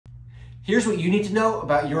Here's what you need to know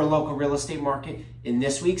about your local real estate market in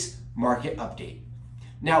this week's Market Update.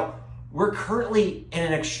 Now, we're currently in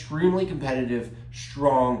an extremely competitive,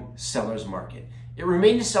 strong seller's market. It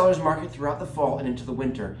remained a seller's market throughout the fall and into the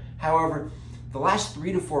winter. However, the last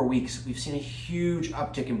 3 to 4 weeks, we've seen a huge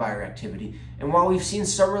uptick in buyer activity. And while we've seen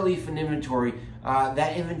some relief in inventory,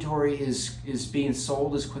 that inventory is being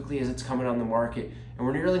sold as quickly as it's coming on the market. And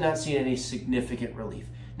we're really not seeing any significant relief.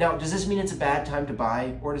 Now, does this mean it's a bad time to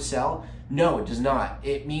buy or to sell? No, it does not.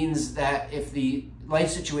 It means that if the life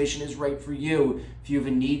situation is right for you, if you have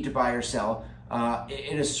a need to buy or sell,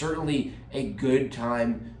 it is certainly a good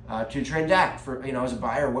time to transact. For, as a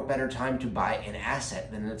buyer, what better time to buy an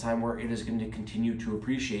asset than the time where it is going to continue to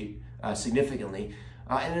appreciate significantly?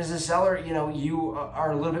 And as a seller, you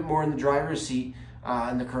are a little bit more in the driver's seat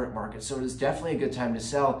in the current market. So it is definitely a good time to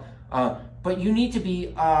sell. But you need to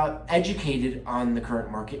be educated on the current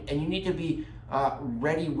market, and you need to be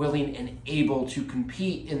ready, willing, and able to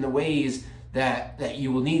compete in the ways that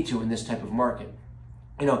you will need to in this type of market.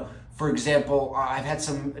 For example, I've had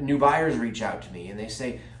some new buyers reach out to me, and they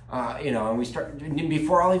say, and we start,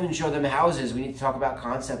 before I'll even show them houses, we need to talk about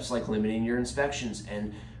concepts like limiting your inspections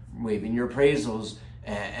and waiving your appraisals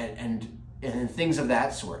and things of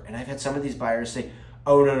that sort. And I've had some of these buyers say,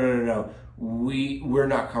 oh, no. We're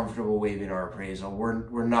not comfortable waiving our appraisal.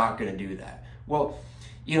 We're not going to do that. Well,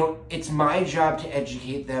 it's my job to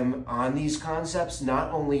educate them on these concepts,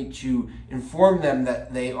 not only to inform them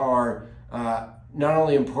that they are not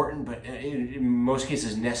only important, but in most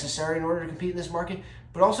cases necessary in order to compete in this market,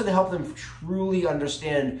 but also to help them truly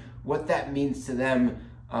understand what that means to them,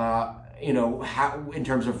 how in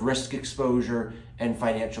terms of risk exposure and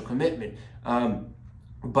financial commitment.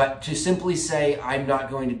 But to simply say, I'm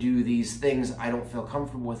not going to do these things, I don't feel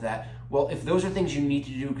comfortable with that. Well, if those are things you need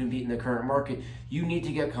to do to compete in the current market, you need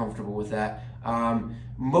to get comfortable with that.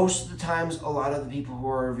 Most of the times, a lot of the people who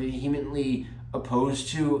are vehemently opposed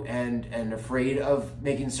to and afraid of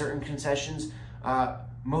making certain concessions,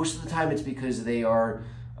 most of the time it's because they are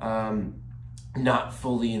not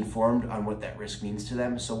fully informed on what that risk means to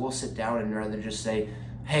them. So we'll sit down and rather just say,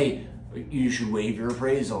 hey, you should waive your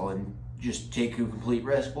appraisal and just take a complete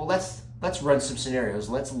risk. Well, let's run some scenarios.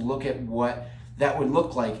 Let's look at what that would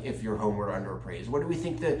look like if your home were underappraised. What do we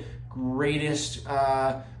think the greatest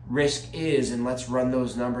risk is? And let's run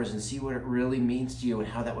those numbers and see what it really means to you and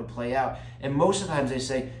how that would play out. And most of the times they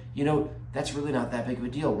say, that's really not that big of a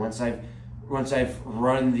deal. Once I've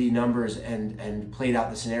run the numbers and played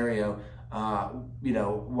out the scenario,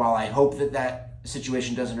 while I hope that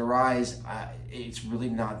situation doesn't arise, it's really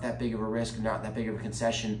not that big of a risk, not that big of a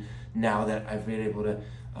concession now that I've been able to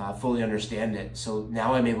fully understand it. So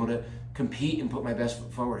now I'm able to compete and put my best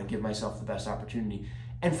foot forward and give myself the best opportunity.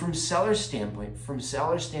 And from seller's standpoint,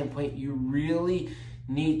 you really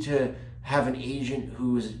need to have an agent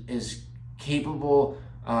who is capable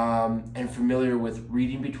and familiar with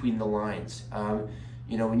reading between the lines.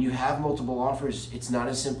 When you have multiple offers, it's not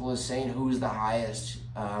as simple as saying who's the highest.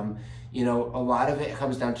 A lot of it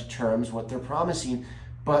comes down to terms, what they're promising,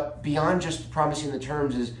 but beyond just promising the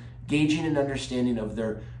terms is gauging an understanding of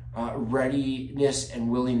their readiness and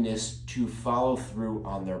willingness to follow through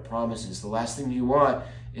on their promises. The last thing you want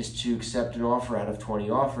is to accept an offer out of 20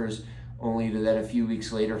 offers, only to then a few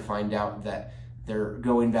weeks later find out that they're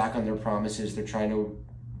going back on their promises, they're trying to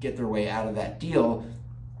get their way out of that deal,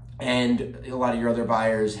 and a lot of your other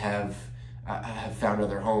buyers have found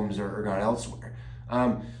other homes or gone elsewhere.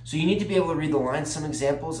 So you need to be able to read the lines. Some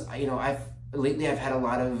examples, lately I've had a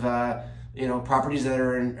lot of properties that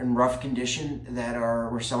are in rough condition that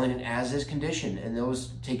we're selling in as-is condition, and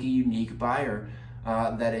those take a unique buyer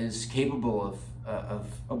that is capable of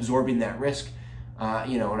absorbing that risk.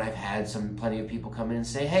 And I've had plenty of people come in and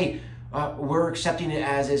say, hey, we're accepting it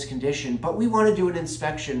as-is condition, but we want to do an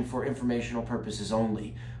inspection for informational purposes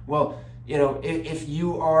only. Well, if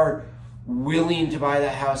you are willing to buy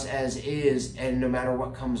that house as is, and no matter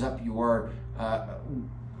what comes up, you are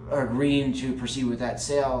agreeing to proceed with that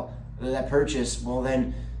sale, that purchase, well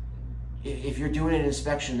then, if you're doing an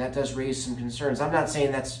inspection, that does raise some concerns. I'm not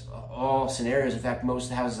saying that's all scenarios. In fact, most of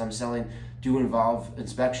the houses I'm selling do involve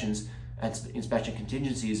inspections and inspection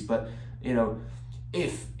contingencies, but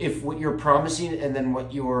if what you're promising and then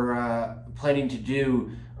what you're planning to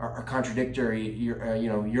do are contradictory,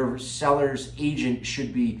 your seller's agent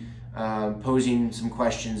should be posing some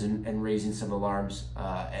questions and raising some alarms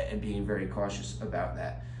and being very cautious about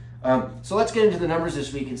that. So let's get into the numbers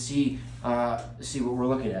this week and see what we're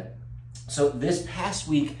looking at. So this past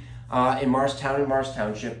week in Morristown and Morris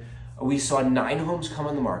Township, we saw 9 homes come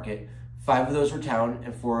on the market. 5 of those were town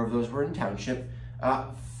and 4 of those were in township.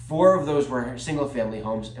 4 of those were single-family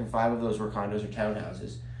homes, and 5 of those were condos or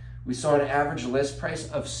townhouses. We saw an average list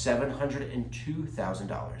price of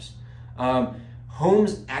 $702,000.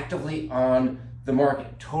 Homes actively on the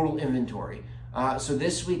market, total inventory. So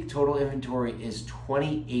this week, total inventory is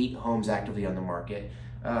 28 homes actively on the market.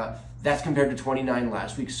 That's compared to 29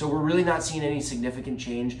 last week. So we're really not seeing any significant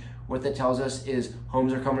change. What that tells us is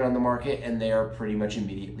homes are coming on the market and they are pretty much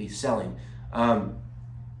immediately selling.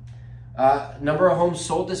 Number of homes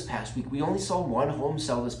sold this past week. We only saw 1 home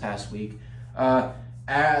sell this past week.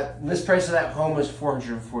 List price of that home was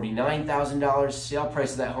 $449,000. Sale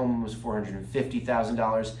price of that home was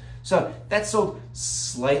 $450,000. So that sold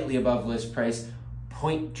slightly above list price,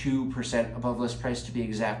 0.2% above list price to be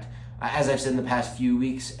exact. As I've said in the past few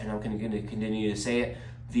weeks, and I'm going to continue to say it,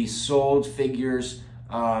 the sold figures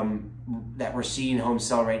that we're seeing homes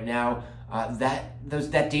sell right now, that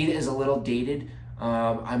data is a little dated.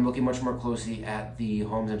 I'm looking much more closely at the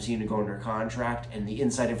homes I'm seeing to go under contract, and the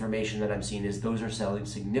inside information that I'm seeing is those are selling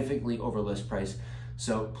significantly over list price.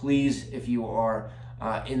 So please, if you are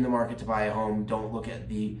in the market to buy a home, don't look at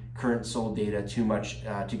the current sold data too much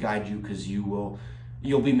to guide you, because you'll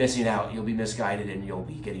be missing out, you'll be misguided, and you'll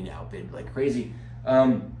be getting outbid like crazy.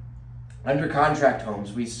 Under contract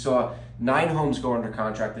homes, we saw 9 homes go under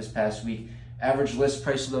contract this past week. Average list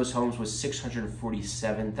price of those homes was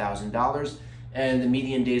 $647,000. And the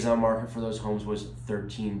median days on market for those homes was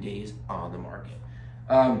 13 days on the market.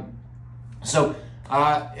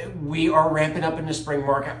 We are ramping up in the spring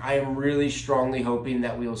market. I am really strongly hoping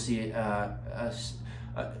that we will see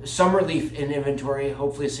some relief in inventory,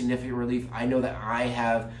 hopefully a significant relief. I know that I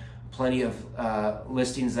have plenty of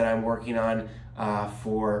listings that I'm working on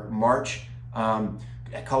for March.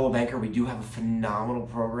 At Coldwell Banker, we do have a phenomenal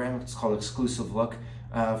program. It's called Exclusive Look.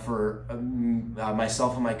 For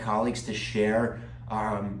myself and my colleagues to share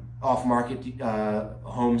off-market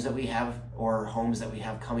homes that we have, or homes that we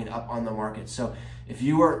have coming up on the market. So if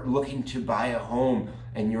you are looking to buy a home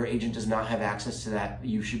and your agent does not have access to that,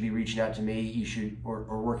 you should be reaching out to me. You should, or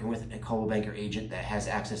working with a Coldwell Banker agent that has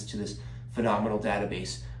access to this phenomenal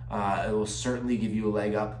database. It will certainly give you a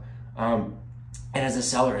leg up. And as a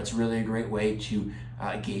seller, it's really a great way to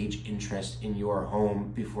gauge interest in your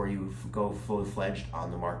home before you go fully fledged on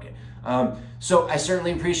the market. So I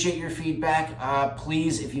certainly appreciate your feedback.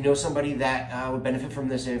 Please, if you know somebody that would benefit from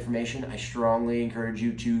this information, I strongly encourage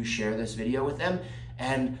you to share this video with them.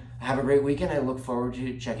 And have a great weekend. I look forward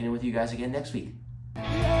to checking in with you guys again next week.